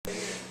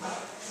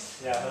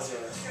Yeah, those are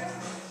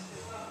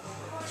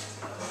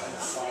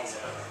songs.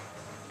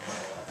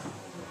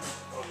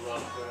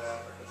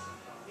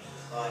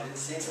 Oh, I didn't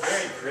see It's the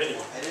very gritty.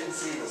 I didn't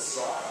see the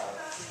saw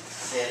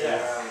standing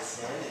where I was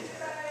standing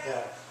there.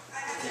 Yeah.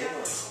 The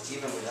table,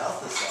 even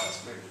without the saw, is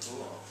pretty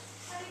cool.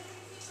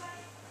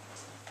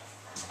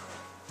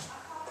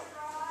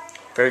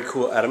 Very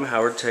cool Adam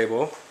Howard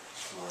table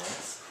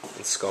Yes.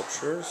 and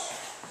sculptures.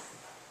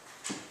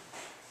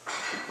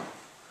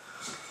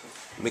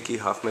 Mickie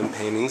Hoffman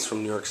paintings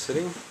from New York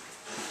City.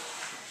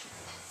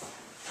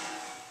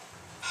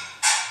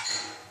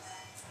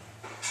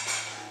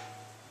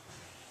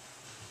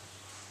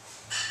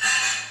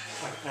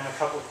 And a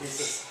couple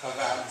pieces of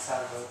Adam's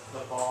have the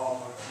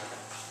ball.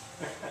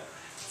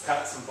 It's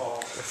got some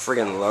balls. I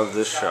friggin' love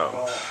this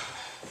show.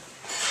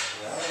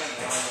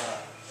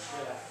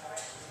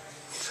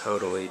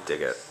 Totally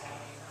dig it.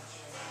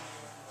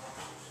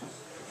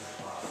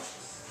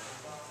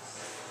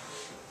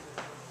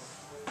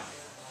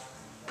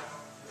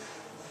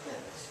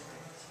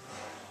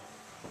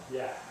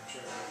 Yeah, I'm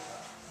sure.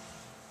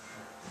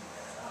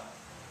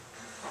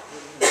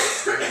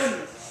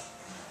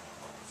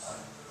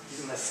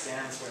 Even the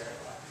stands where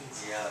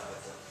Yeah,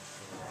 but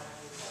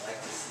I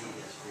like to see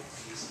his big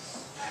pieces.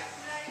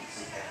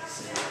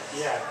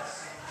 yeah.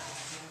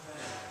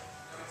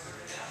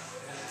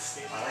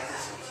 I like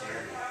this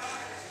interior.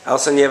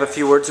 Allison, you have a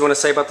few words you want to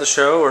say about the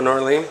show, or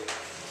Norleen?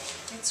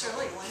 It's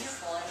really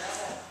wonderful. I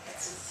love it.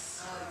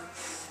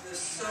 There's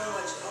so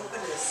much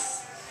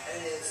openness,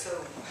 and it's so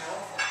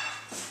powerful.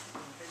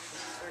 It's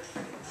very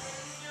pretty.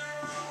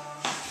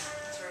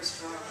 It's very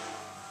strong.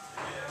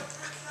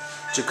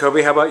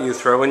 Jacobie, how about you?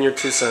 Throw in your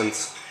 2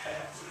 cents.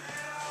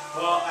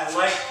 Well, I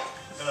like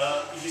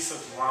the use of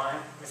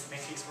line with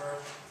Mickey's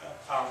work.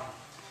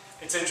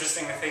 It's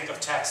interesting to think of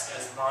text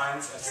as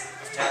lines of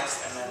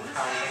text, and then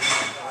how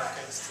linear the work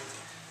is.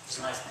 It's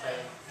a nice play,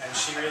 and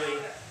she really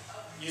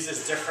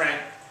uses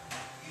different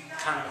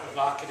kind of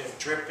evocative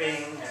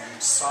dripping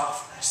and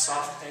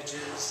soft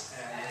edges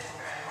and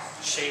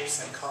shapes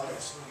and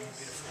colors. Really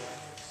beautiful.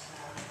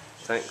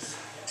 Thanks.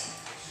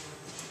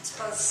 It's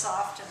both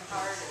soft and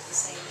hard at the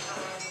same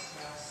time.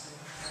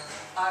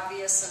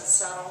 Obvious and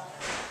subtle.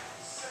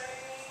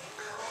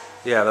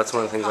 Yeah, that's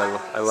one of the things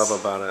I love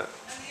about it.